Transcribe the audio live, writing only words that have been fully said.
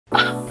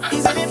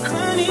Isn't it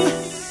funny?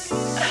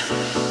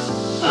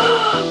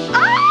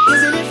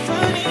 Isn't it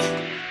funny?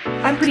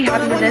 I'm pretty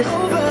happy with this.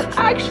 It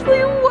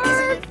actually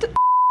worked.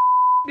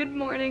 Good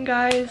morning,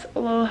 guys.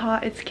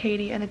 Aloha, it's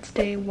Katie and it's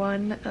day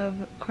 1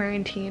 of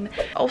quarantine.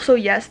 Also,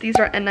 yes, these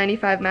are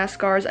N95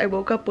 mascaras. I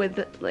woke up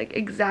with like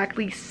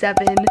exactly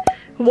 7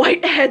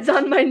 whiteheads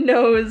on my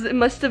nose. It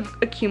must have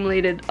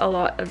accumulated a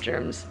lot of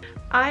germs.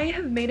 I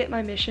have made it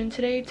my mission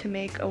today to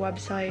make a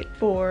website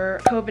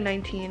for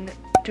COVID-19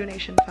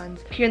 donation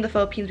funds. Here in the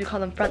Philippines, we call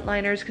them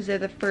frontliners because they're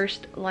the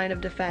first line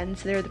of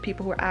defense. They're the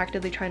people who are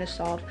actively trying to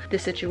solve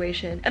this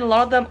situation. And a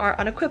lot of them are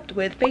unequipped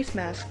with face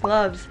masks,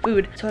 gloves,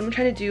 food. So what I'm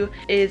trying to do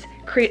is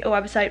create a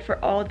website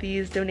for all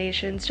these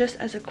donations just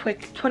as a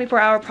quick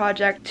 24-hour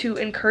project to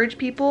encourage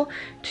people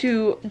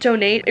to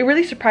donate. It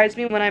really surprised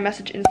me when I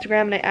messaged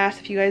Instagram and I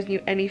asked if you guys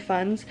knew any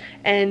funds,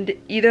 and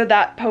either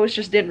that post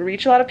just didn't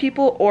reach a lot of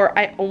people or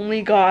I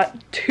only got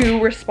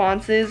 2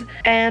 responses,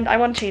 and I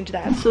want to change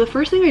that. So the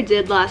first thing I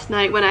did last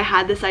night when I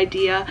had this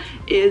idea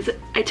is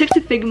I took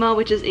to Figma,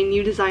 which is a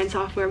new design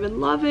software I've been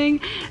loving.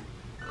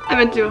 I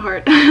meant to a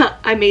heart.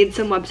 I made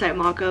some website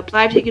mockups.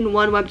 I've taken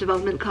 1 web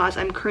development class.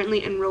 I'm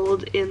currently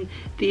enrolled in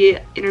the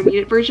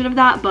intermediate version of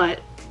that,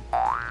 but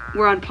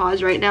we're on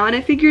pause right now, and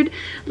I figured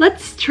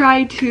let's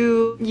try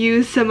to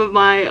use some of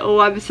my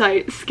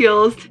website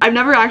skills. I've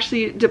never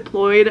actually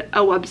deployed a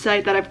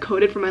website that I've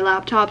coded for my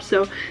laptop,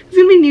 so it's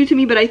gonna be new to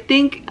me, but I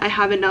think I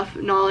have enough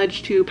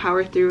knowledge to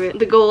power through it.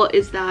 The goal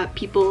is that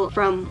people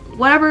from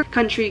whatever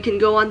country can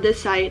go on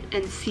this site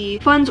and see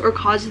funds or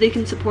causes they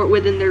can support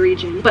within their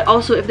region, but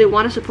also if they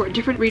want to support a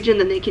different region,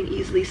 then they can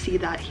easily see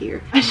that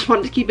here. I just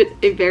wanted to keep it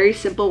a very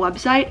simple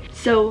website,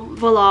 so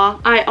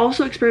voila. I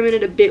also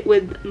experimented a bit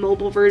with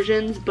mobile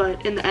versions, but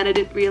in the end I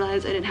didn't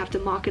realize I didn't have to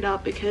mock it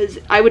up because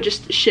I would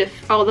just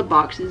shift all the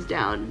boxes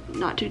down,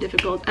 not too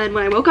difficult. And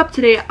when I woke up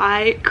today,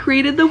 I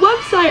created the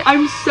website.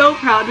 I'm so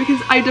proud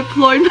because I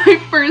deployed my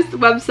first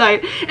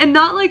website, and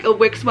not like a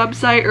Wix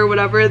website or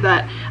whatever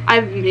that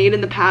I've made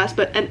in the past,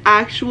 but an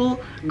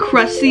actual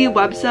crusty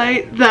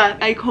website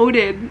that I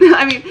coded.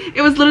 I mean,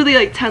 it was literally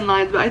like 10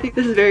 lines, but I think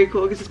this is very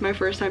cool because it's my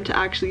first time to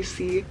actually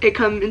see it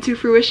come into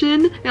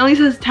fruition. It only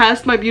says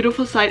test, my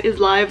beautiful site is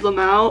live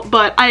Lamau,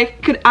 but I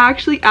could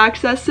actually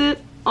access it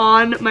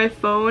on my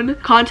phone.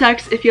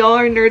 Context, if y'all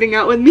are nerding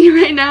out with me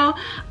right now,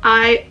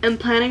 I am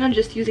planning on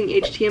just using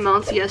HTML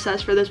and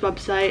CSS for this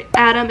website.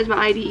 Atom is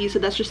my IDE, so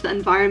that's just the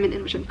environment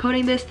in which I'm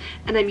coding this,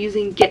 and I'm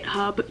using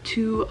Github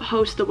to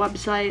host the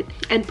website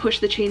and push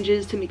the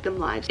changes to make them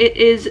live. It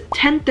is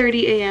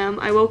 10:30 a.m.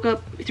 I woke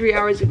up 3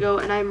 hours ago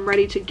and I'm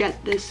ready to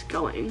get this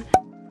going.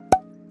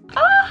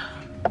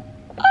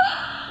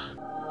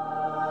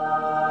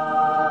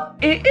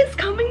 It is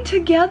coming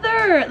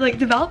together! Like,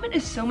 development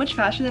is so much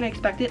faster than I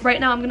expected. Right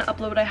now I'm gonna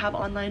upload what I have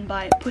online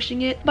by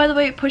pushing it. By the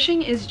way,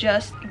 pushing is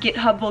just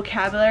GitHub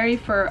vocabulary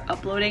for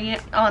uploading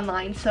it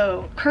online.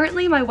 So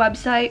currently my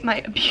website, my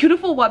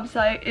beautiful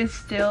website, is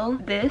still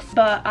this,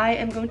 but I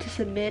am going to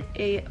submit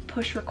a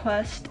push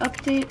request.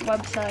 Update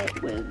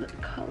website with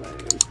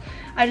colors.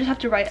 I just have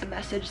to write a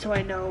message so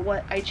I know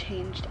what I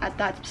changed at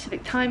that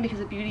specific time, because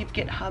the beauty of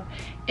GitHub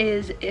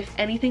is if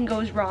anything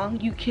goes wrong,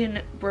 you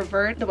can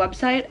revert the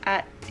website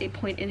at a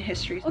point in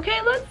history.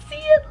 Okay, let's see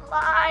it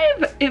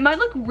live. It might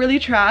look really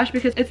trash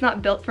because it's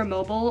not built for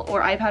mobile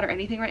or iPad or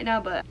anything right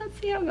now, but let's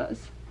see how it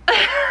goes.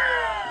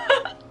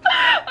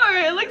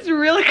 Alright, it looks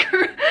really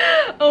cool.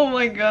 Oh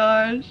my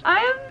gosh. I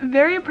am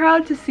very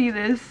proud to see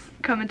this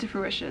come into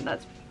fruition.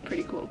 That's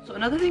pretty cool. So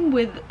another thing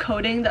with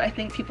coding that I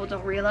think people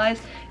don't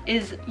realize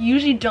is you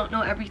usually don't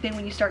know everything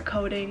when you start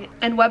coding,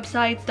 and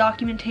websites,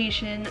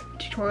 documentation,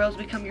 tutorials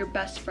become your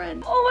best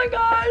friend. Oh my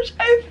gosh,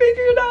 I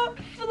figured out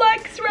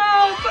flex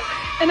wrap,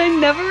 and I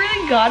never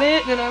really got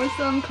it when I was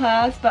still in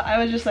class, but I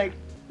was just like,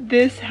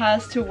 this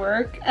has to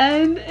work,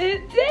 and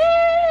it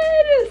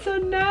did. So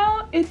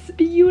now it's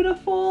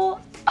beautiful.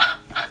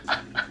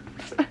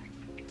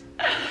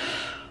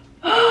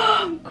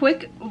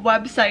 Quick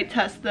website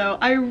test though.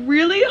 I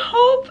really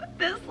hope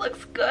this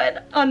looks good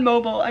on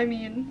mobile. I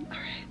mean,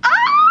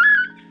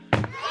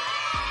 alright.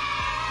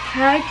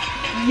 Heck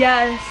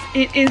yes,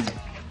 it is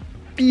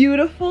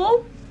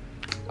beautiful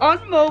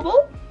on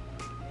mobile.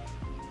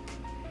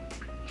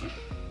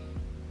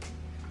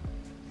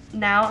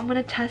 Now I'm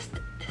gonna test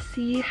to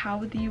see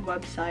how the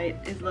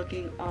website is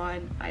looking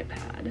on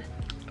iPad.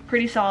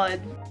 Pretty solid.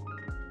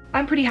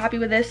 I'm pretty happy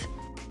with this.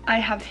 I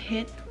have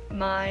hit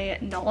my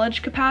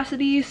knowledge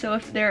capacity, so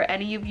if there are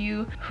any of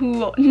you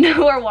who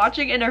are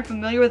watching and are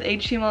familiar with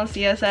HTML and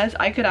CSS,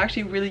 I could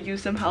actually really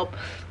use some help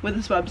with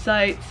this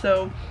website.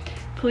 So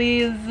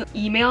please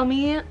email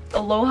me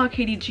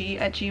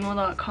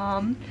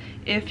alohakatieg@gmail.com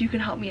if you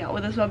can help me out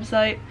with this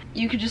website.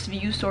 You could just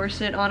view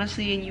source it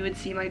honestly and you would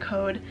see my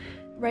code.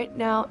 Right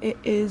now it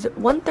is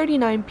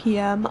 1:39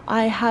 p.m.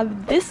 I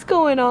have this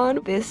going on.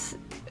 This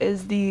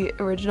is the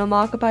original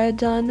mock-up I had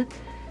done.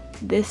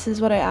 This is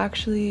what I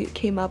actually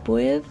came up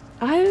with.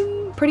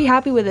 I'm pretty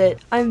happy with it.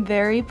 I'm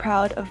very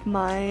proud of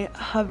my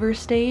hover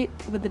state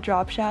with the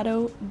drop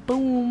shadow.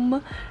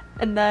 Boom.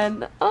 And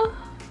then,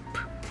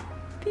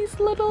 these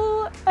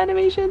little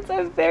animations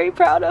I'm very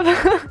proud of.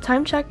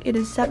 Time check, it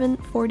is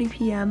 7:40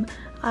 p.m.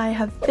 I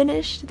have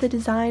finished the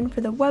design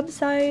for the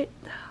website.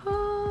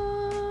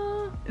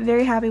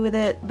 Very happy with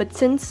it, but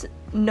since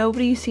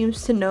nobody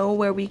seems to know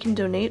where we can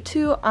donate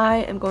to, I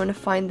am going to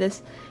find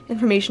this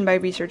information by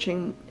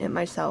researching it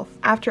myself.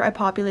 After I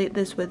populate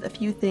this with a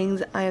few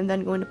things, I am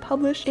then going to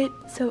publish it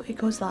so it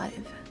goes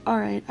live.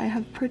 Alright, I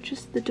have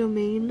purchased the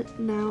domain.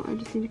 Now I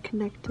just need to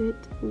connect it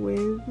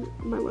with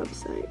my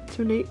website.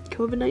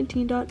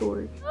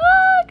 DonateCovid19.org.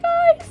 Ah,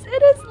 guys,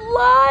 it is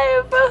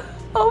live!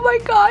 Oh my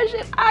gosh,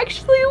 it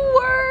actually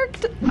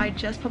worked! I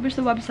just published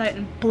the website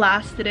and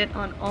blasted it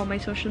on all my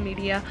social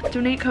media.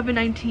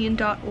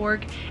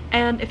 DonateCovid19.org.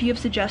 And if you have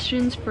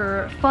suggestions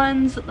for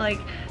funds like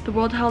the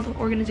World Health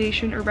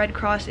Organization or Red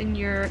Cross in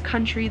your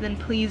country, then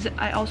please,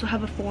 I also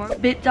have a form.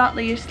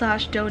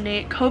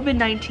 bit.ly/donate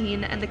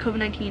COVID-19, and the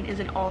COVID-19 is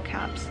in all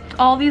caps.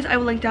 All these I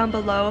will link down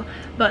below,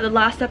 but the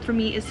last step for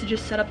me is to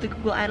just set up the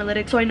Google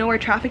Analytics so I know where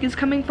traffic is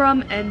coming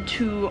from, and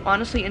to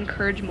honestly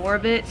encourage more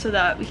of it so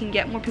that we can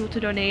get more people to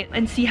donate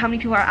and see how many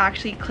people are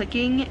actually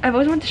clicking. I've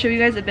always wanted to show you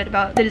guys a bit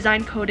about the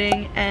design,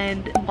 coding,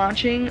 and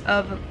launching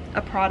of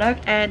a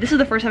product, and this is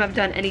the first time I've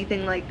done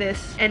anything like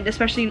this, and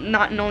especially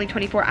not in only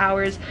 24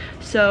 hours,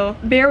 so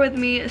bear with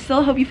me.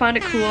 Still hope you find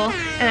it cool,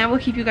 and I will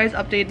keep you guys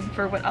updated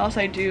for what else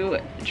I do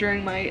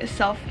during my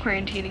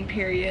self-quarantining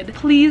period.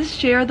 Please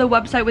share the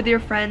website with your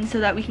friends so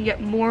that we can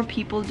get more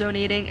people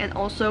donating, and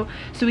also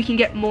so we can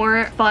get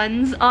more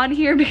funds on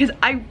here, because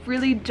I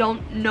really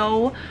don't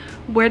know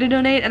where to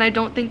donate, and I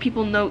don't think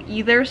people know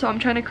either, so I'm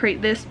trying to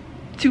create this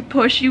to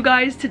push you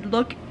guys to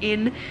look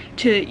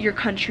into your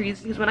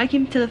countries, because when I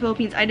came to the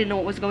Philippines I didn't know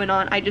what was going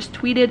on. I just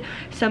tweeted,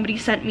 somebody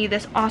sent me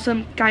this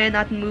awesome Kaya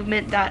Natin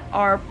movement that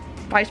our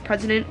vice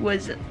president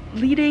was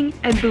leading,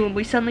 and boom,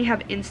 we suddenly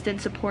have instant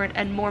support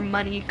and more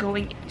money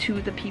going to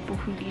the people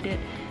who need it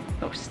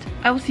most.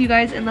 I will see you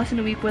guys in less than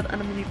a week with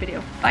another new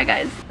video. Bye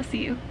guys, I'll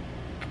see you.